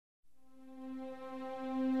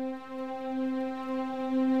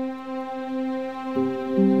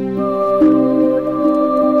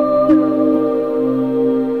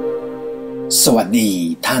สวัสดี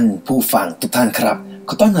ท่านผู้ฟังทุกท่านครับข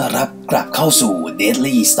อต้อนรับกลับเข้าสู่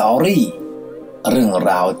Daily Story เรื่อง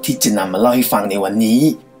ราวที่จะนำมาเล่าให้ฟังในวันนี้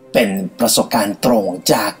เป็นประสบการณ์ตรง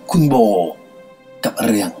จากคุณโบกับเ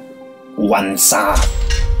รื่องวันศาสตร์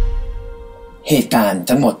เหตุการณ์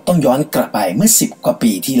ทั้งหมดต้องย้อนกลับไปเมื่อ10 กว่า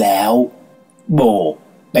ปีที่แล้วโบ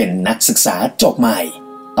เป็นนักศึกษาจบใหม่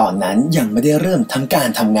ตอนนั้นยังไม่ได้เริ่มทำ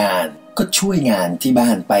งานก็ช่วยงานที่บ้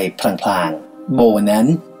านไปพลางๆโบนั้น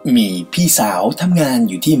มีพี่สาวทำงาน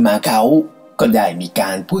อยู่ที่มาเก๊าก็ได้มีก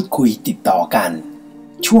ารพูดคุยติดต่อกัน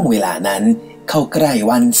ช่วงเวลานั้นเข้าใกล้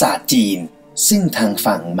วันศาสตร์จีนซึ่งทาง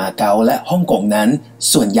ฝั่งมาเก๊าและฮ่องกงนั้น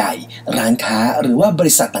ส่วนใหญ่ร้านค้าหรือว่าบ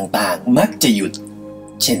ริษัทต่างๆมักจะหยุด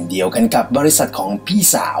เช่นเดียวกันกับบริษัทของพี่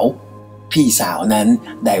สาวนั้น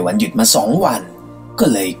ได้วันหยุดมา2 วันก็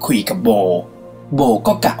เลยคุยกับโบ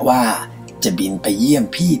ก็กะว่าจะบินไปเยี่ยม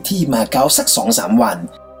พี่ที่มาเก๊าสัก 2-3 วัน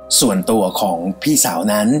ส่วนตัวของพี่สาว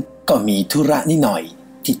นั้นก็มีธุระนิดหน่อย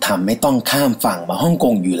ที่ทำให้ต้องข้ามฝั่งมาฮ่องก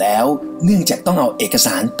งอยู่แล้วเนื่องจากต้องเอาเอกส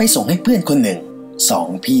ารไปส่งให้เพื่อนคนหนึ่ง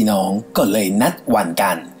2 พี่น้องก็เลยนัดวัน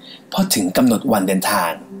กันพอถึงกำหนดวันเดินทา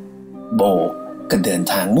งโบก็เดิน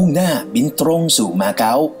ทางมุ่งหน้าบินตรงสู่มาเก๊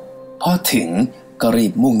าพอถึงก็รี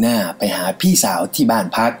บมุ่งหน้าไปหาพี่สาวที่บ้าน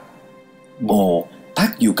พักโบพั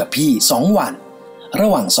กอยู่กับพี่2 วันระ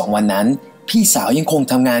หว่าง2 วันนั้นพี่สาวยังคง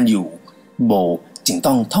ทำงานอยู่โบจึง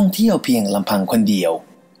ต้องท่องเที่ยวเพียงลำพังคนเดียว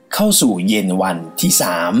เข้าสู่เย็นวันที่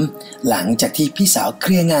3หลังจากที่พี่สาวเค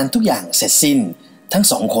ลียร์งานทุกอย่างเสร็จสิ้นทั้ง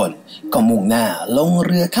2 คนก็มุ่งหน้าลงเ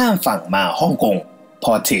รือข้ามฝั่งมาฮ่องกงพ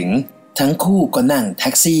อถึงทั้งคู่ก็นั่งแท็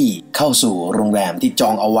กซี่เข้าสู่โรงแรมที่จ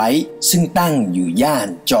องเอาไว้ซึ่งตั้งอยู่ย่าน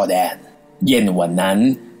จอร์แดนเย็นวันนั้น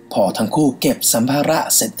พอทั้งคู่เก็บสัมภาระ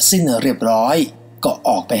เสร็จสิ้นเรียบร้อยก็อ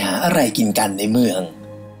อกไปหาอะไรกินกันในเมือง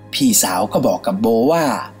พี่สาวก็บอกกับโบว่า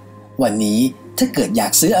วันนี้ถ้าเกิดอยา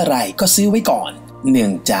กซื้ออะไรก็ซื้อไว้ก่อนเนื่อ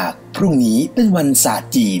งจากพรุ่งนี้เป็นวันศาสต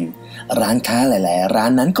ร์จีนร้านค้าหลายๆร้า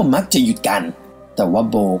นนั้นก็มักจะหยุดกันแต่ว่า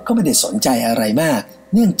โบก็ไม่ได้สนใจอะไรมาก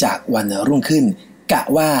เนื่องจากวันรุ่งขึ้นกะ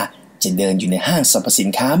ว่าจะเดินอยู่ในห้างสรรพสิน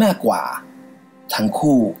ค้ามากกว่าทั้ง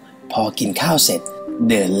คู่พอกินข้าวเสร็จ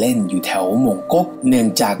เดินเล่นอยู่แถวมงก๊กเนื่อง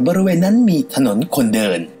จากบริเวณนั้นมีถนนคนเ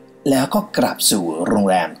ดินแล้วก็กลับสู่โรง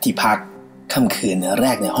แรมที่พักค่ำคืนแร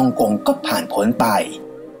กในฮ่องกงก็ผ่านพ้นไป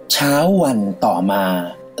เช้าวันต่อมา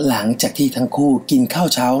หลังจากที่ทั้งคู่กินข้าว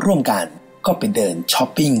เช้าร่วมกันก็ไปเดินช้อป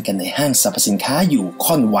ปิ้งกันในห้างสรรพสินค้าอยู่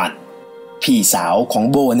ค่อนวันพี่สาวของ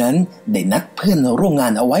โบนั้นได้นัดเพื่อนร่วมงา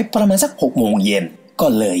นเอาไว้ประมาณสัก6 โมงเย็นก็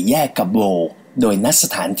เลยแยกกับโบโดยนัดส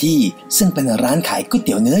ถานที่ซึ่งเป็นร้านขายก๋วยเ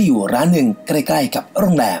ตี๋ยวเนื้ออยู่ร้านหนึ่งใกล้ๆกับโร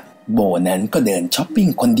งแรมโบนั้นก็เดินช้อปปิ้ง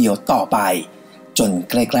คนเดียวต่อไปจน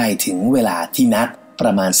ใกล้ๆถึงเวลาที่นัดปร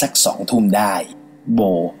ะมาณสัก20 ทุ่มได้โบ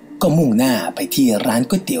ก็มุ่งหน้าไปที่ร้าน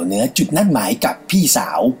ก๋วยเตี๋ยวเนื้อจุดนัดหมายกับพี่สา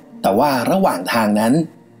วแต่ว่าระหว่างทางนั้น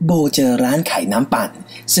โบเจอร้านขายน้ำปั่น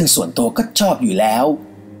ซึ่งส่วนตัวก็ชอบอยู่แล้ว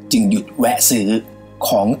จึงหยุดแวะซื้อข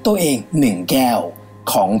องตัวเอง1 แก้ว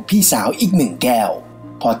ของพี่สาวอีก1 แก้ว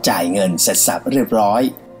พอจ่ายเงินเสร็จสับเรียบร้อย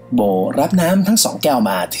โบรับน้ำทั้ง2 แก้ว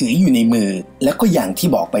มาถืออยู่ในมือแล้วก็อย่างที่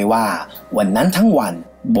บอกไปว่าวันนั้นทั้งวัน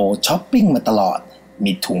โบช้อปปิ้งมาตลอด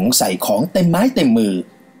มีถุงใส่ของเต็มไม้เต็มมือ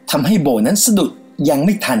ทำให้โบนั้นสะดุดยังไ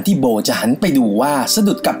ม่ทันที่โบจะหันไปดูว่าสะ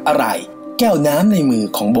ดุดกับอะไรแก้วน้ำในมือ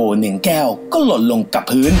ของโบ1 แก้วก็หล่นลงกับ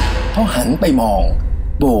พื้นพอหันไปมอง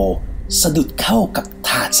โบสะดุดเข้ากับถ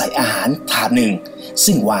าดใส่อาหารถาดหนึ่ง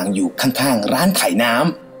ซึ่งวางอยู่ข้างๆร้านขายน้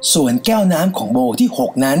ำส่วนแก้วน้ำของโบที่ห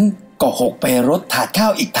กนั้นก็หกไปรดถาดข้า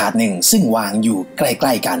วอีกถาดหนึ่งซึ่งวางอยู่ใก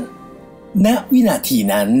ล้ๆกันณวินาที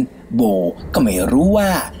นั้นโบก็ไม่รู้ว่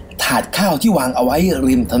าถาดข้าวที่วางเอาไว้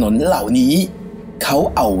ริมถนนเหล่านี้เขา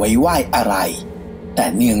เอาไว้ไหว้อะไรแต่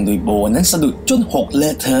เนื่องโดยโบนั้นสะดุดจนหกเล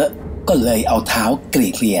อะเทอะก็เลยเอาเท้าเก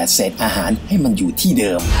ลี่ยเศษอาหารให้มันอยู่ที่เ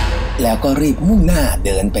ดิมแล้วก็รีบมุ่งหน้าเ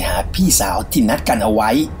ดินไปหาพี่สาวที่นัดกันเอาไว้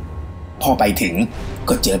พอไปถึง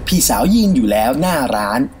ก็เจอพี่สาวยืนอยู่แล้วหน้าร้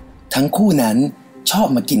านทั้งคู่นั้นชอบ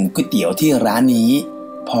มากินก๋วยเตี๋ยวที่ร้านนี้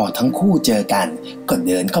พอทั้งคู่เจอกันก็เ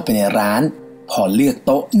ดินเข้าไปในร้านพอเลือกโ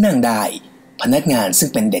ต๊ะนั่งได้พนักงานซึ่ง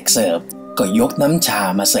เป็นเด็กเสิร์ฟก็ยกน้ำชา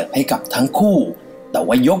มาเสิร์ฟให้กับทั้งคู่แต่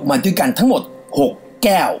ว่ายกมาด้วยกันทั้งหมด6 แ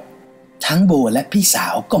ก้วทั้งโบและพี่สา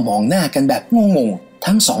วก็มองหน้ากันแบบงงๆ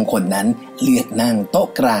ทั้ง2 คนนั้นเลือกนั่งโต๊ะ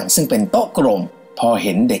กลางซึ่งเป็นโต๊ะกลมพอเ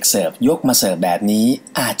ห็นเด็กเสิร์ฟยกมาเสิร์ฟแบบนี้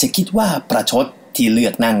อาจจะคิดว่าประชดที่เลื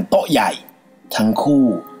อกนั่งโต๊ะใหญ่ทั้งคู่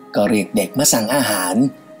ก็เรียกเด็กมาสั่งอาหาร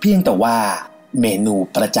เพียงแต่ว่าเมนู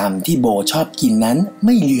ประจำที่โบชอบกินนั้นไ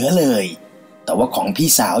ม่เหลือเลยแต่ว่าของพี่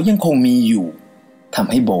สาวยังคงมีอยู่ทำ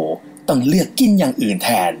ให้โบต้องเลือกกินอย่างอื่นแท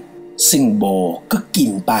นซึ่งโบก็กิ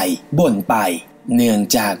นไปบ่นไปเนื่อง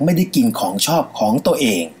จากไม่ได้กินของชอบของตัวเอ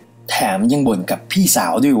งแถมยังบ่นกับพี่สา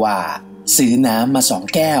วด้วยว่าซื้อน้ำมา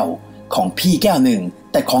2 แก้ว ของพี่แก้วหนึ่ง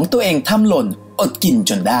แต่ของตัวเองทำหล่นอดกิน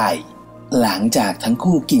จนได้หลังจากทั้ง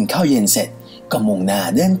คู่กินข้าวเย็นเสร็จก็มุ่งหน้า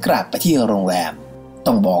เดินกลับไปที่โรงแรม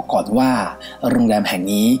ต้องบอกก่อนว่าโรงแรมแห่ง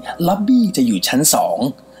นี้ล็อบบี้จะอยู่ชั้น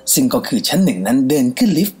2ซึ่งก็คือชั้น1นั้นเดินขึ้น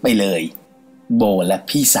ลิฟต์ไปเลยโบและ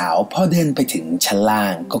พี่สาวพอเดินไปถึงชั้นล่า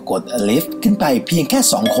งก็กดลิฟต์ขึ้นไปเพียงแค่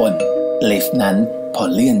2คนลิฟต์นั้นพอ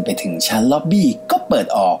เลื่อนไปถึงชั้นล็อบบี้ก็เปิด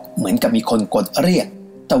ออกเหมือนกับมีคนกดเรียก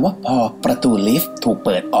แต่ว่าพอประตูลิฟต์ถูกเ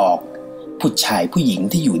ปิดออกผู้ชายผู้หญิง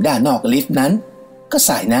ที่อยู่ด้านนอกลิฟต์นั้นก็ส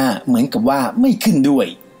ายหน้าเหมือนกับว่าไม่ขึ้นด้วย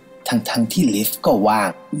ทั้งที่ลิฟต์ก็ว่าง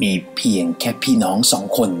มีเพียงแค่พี่น้อง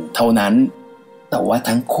2คนเท่านั้นแต่ว่า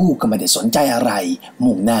ทั้งคู่ก็ไม่ได้สนใจอะไร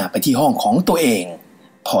มุ่งหน้าไปที่ห้องของตัวเอง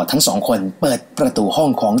พอทั้ง2คนเปิดประตูห้อ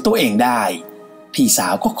งของตัวเองได้พี่สา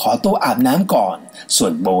วก็ขอตัวอาบน้ำก่อนส่ว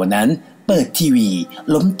นโบนั้นเปิดทีวี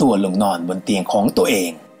ล้มตัวลงนอนบนเตียงของตัวเอ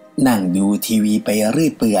งนั่งดูทีวีไปเรื่อ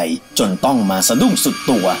ยเปื่อยจนต้องมาสะดุ้งสุด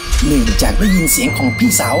ตัวเนื่องจากได้ยินเสียงของ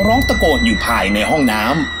พี่สาวร้องตะโกนอยู่ภายในห้องน้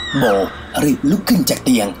ำโบรีบลุกขึ้นจากเ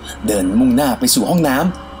ตียงเดินมุ่งหน้าไปสู่ห้องน้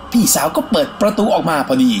ำพี่สาวก็เปิดประตูออกมาพ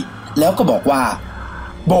อดีแล้วก็บอกว่า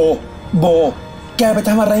โบแกไปท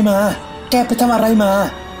ำอะไรมา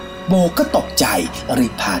โบก็ตกใจรี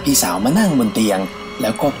บพาพี่สาวมานั่งบนเตียงแล้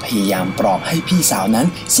วก็พยายามปลอบให้พี่สาวนั้น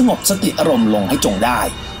สงบสติอารมณ์ลงให้จงได้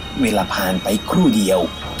เวลาผ่านไปครู่เดียว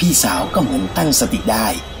พี่สาวก็เหมือนตั้งสติได้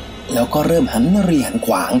แล้วก็เริ่มหันเรียหันข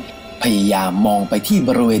วางพยายามมองไปที่บ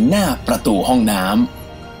ริเวณหน้าประตูห้องน้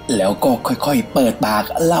ำแล้วก็ค่อยๆเปิดปาก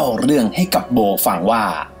เล่าเรื่องให้กับโบฟังว่า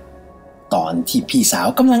ตอนที่พี่สาว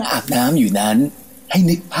กำลังอาบน้ำอยู่นั้นให้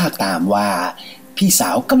นึกภาพตามว่าพี่สา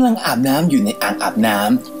วกำลังอาบน้ำอยู่ในอ่างอาบน้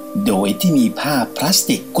ำโดยที่มีผ้าพลาส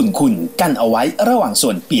ติกขุ่นๆกั้นเอาไว้ระหว่างส่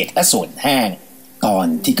วนเปียกและส่วนแห้งตอน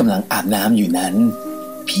ที่กำลังอาบน้ำอยู่นั้น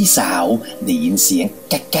พี่สาวได้ยินเสียง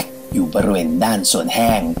แก๊กๆอยู่บริเวณด้านส่วนแ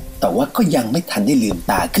ห้งแต่ว่าก็ยังไม่ทันได้ลืม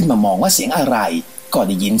ตาขึ้นมามองว่าเสียงอะไรก็ไ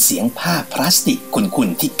ด้ยินเสียงผ้าพลาสติกขุ่น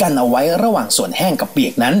ๆที่กั้นเอาไว้ระหว่างส่วนแห้งกับเปีย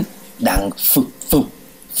กนั้นดังฟึ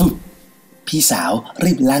บพี่สาว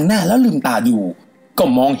รีบล้างหน้าแล้วลืมตาดูก็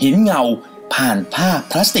มองเห็นเงาผ่านผ้า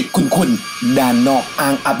พลาสติกขุ่นๆด้านนอกอ่า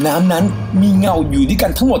งอาบน้ำนั้นมีเงาอยู่ด้วยกั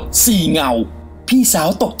นทั้งหมด4เงาพี่สาว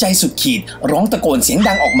ตกใจสุดขีดร้องตะโกนเสียง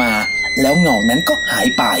ดังออกมาแล้วเงานั้นก็หาย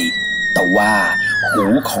ไปแต่ว่าหู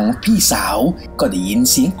ของพี่สาวก็ได้ยิน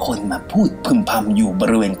เสียงคนมาพูดพึมพำอยู่บ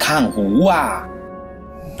ริเวณข้างหูว่า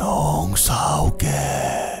น้องสาวแก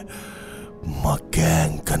มาแกล้ง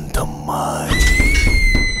กันทำไม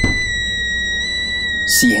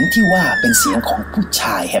เสียงที่ว่าเป็นเสียงของผู้ช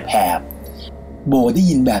ายแหบๆโบได้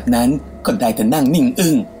ยินแบบนั้นก็ได้แต่นั่งนิ่ง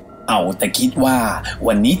อึ้งเอาแต่คิดว่า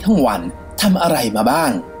วันนี้ทั้งวันทำอะไรมาบ้า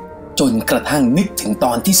งจนกระทั่งนึกถึงต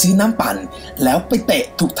อนที่ซื้อน้ำปั่นแล้วไปเตะ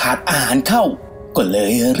ถูกถาดอาหารเข้าก็เล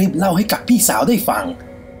ยรีบเล่าให้กับพี่สาวได้ฟัง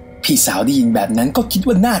พี่สาวได้ยินแบบนั้นก็คิด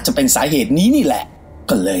ว่าน่าจะเป็นสาเหตุนี้นี่แหละ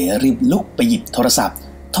ก็เลยรีบลุกไปหยิบโทรศัพท์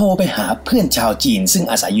โทรไปหาเพื่อนชาวจีนซึ่ง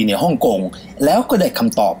อาศัยอยู่ในฮ่องกงแล้วก็ได้ค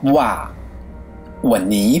ำตอบว่าวัน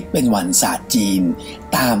นี้เป็นวันศาสตร์จีน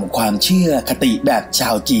ตามความเชื่อคติแบบชา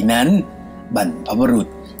วจีนนั้นบรรพบุรุษ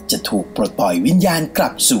จะถูกปลดปล่อยวิญญาณกลั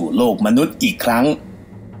บสู่โลกมนุษย์อีกครั้ง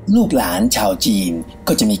ลูกหลานชาวจีน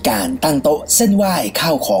ก็จะมีการตั้งโต๊ะเส้นไหว้ข้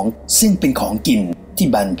าวของซึ่งเป็นของกินที่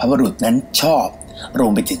บรรพบุรุษนั้นชอบรว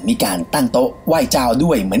มไปถึงมีการตั้งโต๊ะไหว้เจ้า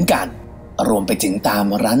ด้วยเหมือนกันรวมไปถึงตาม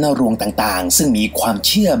ร้านรวงต่างๆซึ่งมีความเ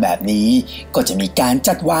ชื่อแบบนี้ก็จะมีการ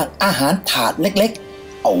จัดวางอาหารถาดเล็ก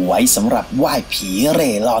ๆเอาไว้สำหรับไหว้ผีเ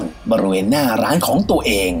ร่ร่อนบริเวณหน้าร้านของตัวเ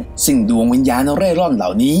องซึ่งดวงวิญญาณเร่ร่อนเหล่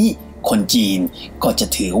านี้คนจีนก็จะ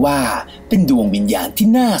ถือว่าเป็นดวงวิญญาณที่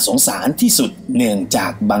น่าสงสารที่สุดเนื่องจา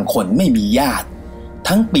กบางคนไม่มีญาติ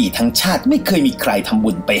ทั้งปีทั้งชาติไม่เคยมีใครทำ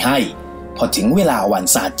บุญไปให้พอถึงเวลาวัน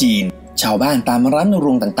ศาสตร์จีนชาวบ้านตามร้านร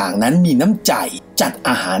วงต่างๆนั้นมีน้ำใจจัดอ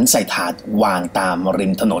าหารใส่ถาดวางตามริ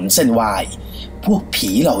มถนนเส้นไหว้พวกผี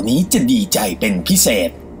เหล่านี้จะดีใจเป็นพิเศษ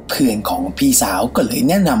เพื่อนของพี่สาวก็เลย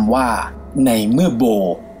แนะนำว่าในเมื่อโบ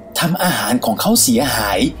ทำอาหารของเขาเสียห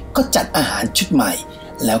ายก็จัดอาหารชุดใหม่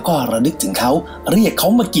แล้วก็ระลึกถึงเขาเรียกเขา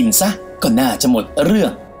มากินซะก็น่าจะหมดเรื่อ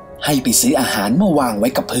งให้ไปซื้ออาหารมาวางไว้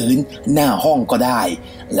กับพื้นหน้าห้องก็ได้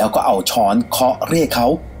แล้วก็เอาช้อนเคาะเรียกเขา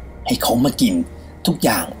ให้เขามากินทุกอ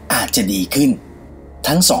ย่างอาจจะดีขึ้น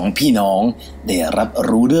ทั้งสองพี่น้องได้รับ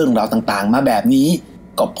รู้เรื่องราวต่างๆมาแบบนี้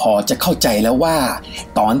ก็พอจะเข้าใจแล้วว่า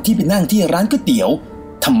ตอนที่ไปนั่งที่ร้านก๋วยเตี๋ยว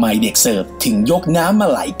ทำไมเด็กเสิร์ฟถึงยกน้ำมา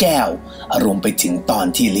หลายแก้วรวมไปถึงตอน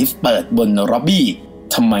ที่ลิฟต์เปิดบนล็อบบี้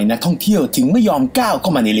ทำไมนักท่องเที่ยวถึงไม่ยอมก้าวเข้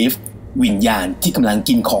ามาในลิฟต์วิญญาณที่กำลัง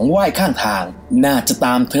กินของไหว้ข้างทางน่าจะต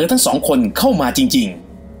ามเธอทั้ง2คนเข้ามาจริง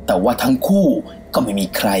ๆแต่ว่าทั้งคู่ก็ไม่มี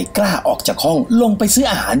ใครกล้าออกจากห้องลงไปซื้อ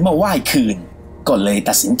อาหารมาไหว้คืนก็เลย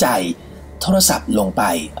ตัดสินใจโทรศัพท์ลงไป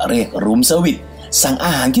เรียกรูมเซอร์วิส สั่งอ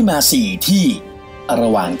าหารขึ้นมา4ที่ระ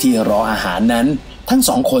หว่างที่รออาหารนั้นทั้ง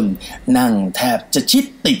2คนนั่งแทบจะชิด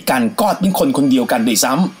ติดกันกอดเป็นคนเดียวกันด้วย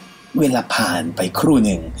ซ้ำเวลาผ่านไปครู่ห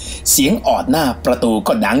นึ่งเสียงออดหน้าประตู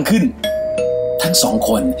ก็ดังขึ้นทั้ง2ค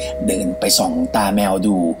นเดินไปส่องตาแมว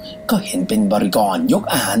ดูก็เห็นเป็นบริกรยก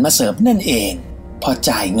อาหารมาเสิร์ฟนั่นเองพอ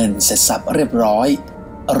จ่ายเงินเสร็จสับเรียบร้อย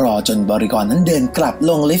รอจนบริกรนั้นเดินกลับล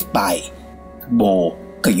งลิฟต์ไปโบ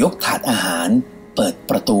ก็ยกถาดอาหารเปิด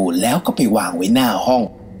ประตูแล้วก็ไปวางไว้หน้าห้อง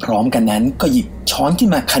พร้อมกันนั้นก็หยิบช้อนขึ้น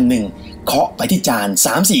มาคันหนึ่งเคาะไปที่จาน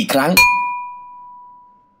 3-4 ครั้ง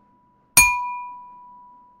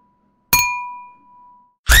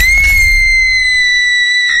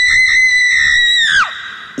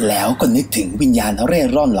แล้วก็นึกถึงวิญญาณเร่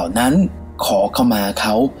ร่อนเหล่านั้นขอเข้ามาเข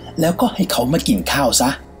าแล้วก็ให้เขามากินข้าวซะ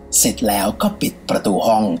เสร็จแล้วก็ปิดประตู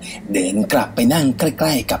ห้องเดินกลับไปนั่งใก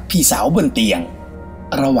ล้ๆกับพี่สาวบนเตียง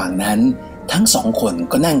ระหว่างนั้นทั้ง2คน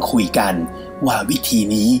ก็นั่งคุยกันว่าวิธี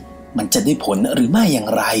นี้มันจะได้ผลหรือไม่อย่าง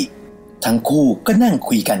ไรทั้งคู่ก็นั่ง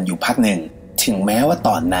คุยกันอยู่พักหนึ่งถึงแม้ว่าต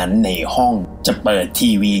อนนั้นในห้องจะเปิดที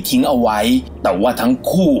วีทิ้งเอาไว้แต่ว่าทั้ง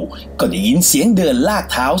คู่ก็ได้ยินเสียงเดินลาก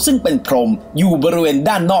เท้าซึ่งเป็นพรมอยู่บริเวณ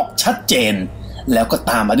ด้านนอกชัดเจนแล้วก็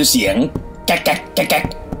ตามมาด้วยเสียงแก๊กแก๊กแก๊กแก๊ก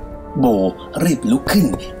โบรีบลุกขึ้น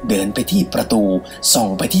เดินไปที่ประตูส่อง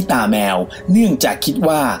ไปที่ตาแมวเนื่องจากคิด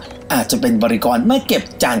ว่าอาจจะเป็นบริกรมาเก็บ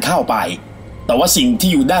จานข้าวไปแต่ว่าสิ่งที่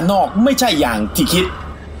อยู่ด้านนอกไม่ใช่อย่างที่คิด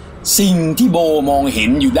สิ่งที่โบมองเห็น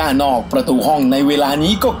อยู่ด้านนอกประตูห้องในเวลา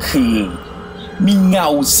นี้ก็คือมีเงา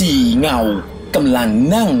4เงากำลัง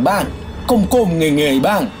นั่งบ้างก้มๆเงยๆ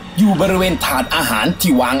บ้างอยู่บริเวณถาดอาหาร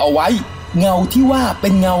ที่วางเอาไว้เงาที่ว่าเป็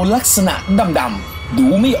นเงาลักษณะดำๆดู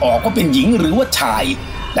ไม่ออกว่าเป็นหญิงหรือว่าชาย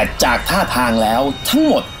แต่จากท่าทางแล้วทั้ง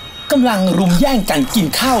หมดกำลังรุมแย่งกันกิน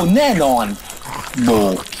ข้าวแน่นอนโบ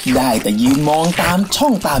ได้แต่ยืนมองตามช่อ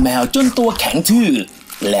งตาแมวจนตัวแข็งทื่อ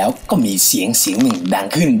แล้วก็มีเสียงหนึ่งดัง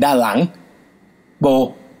ขึ้นด้านหลังโ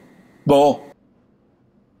บ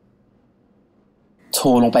โทร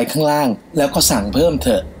ลงไปข้างล่างแล้วก็สั่งเพิ่มเถ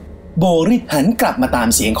อะโบรีบหันกลับมาตาม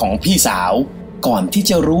เสียงของพี่สาวก่อนที่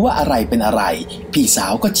จะรู้ว่าอะไรเป็นอะไรพี่สา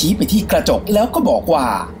วก็ชี้ไปที่กระจกแล้วก็บอกว่า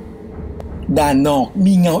ด้านนอก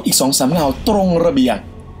มีเงาอีก 2-3 เงาตรงระเบียง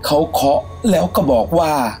เขาเคาะแล้วก็บอกว่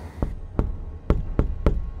า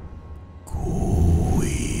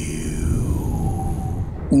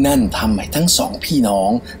นั่นทำให้ทั้ง2พี่น้อ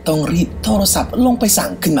งต้องรีบโทรศัพท์ลงไปสั่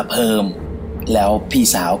งขึ้นมาเพิ่มแล้วพี่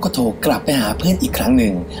สาวก็โทรกลับไปหาเพื่อนอีกครั้งห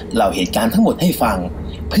นึ่งเล่าเหตุการณ์ทั้งหมดให้ฟัง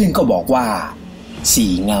เพื่อนก็บอกว่า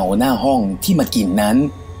4เงาหน้าห้องที่มากินนั้น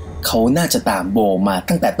เขาน่าจะตามโบมา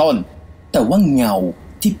ตั้งแต่ต้นแต่ว่าเงา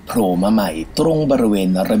ที่โผล่มาใหม่ตรงบริเวณ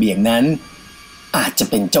ระเบียงนั้นอาจจะ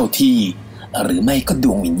เป็นเจ้าที่หรือไม่ก็ด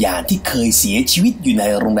วงวิญญาณที่เคยเสียชีวิตอยู่ใน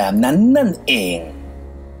โรงแรมนั้นนั่นเอง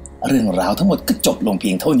เรื่องราวทั้งหมดก็จบลงเพี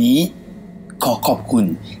ยงเท่านี้ขอขอบคุณ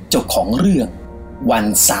เจ้าของเรื่องวัน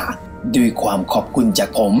ศาสตร์ด้วยความขอบคุณจาก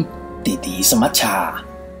ผมติสมัชชา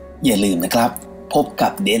อย่าลืมนะครับพบกั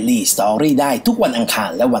บ Daily Story ได้ทุกวันอังคาร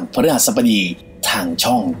และวันพฤหัสบดีทาง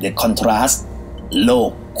ช่อง The Contrast โล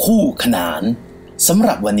กคู่ขนานสำห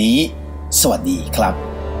รับวันนี้สวัสดีครั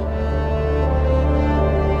บ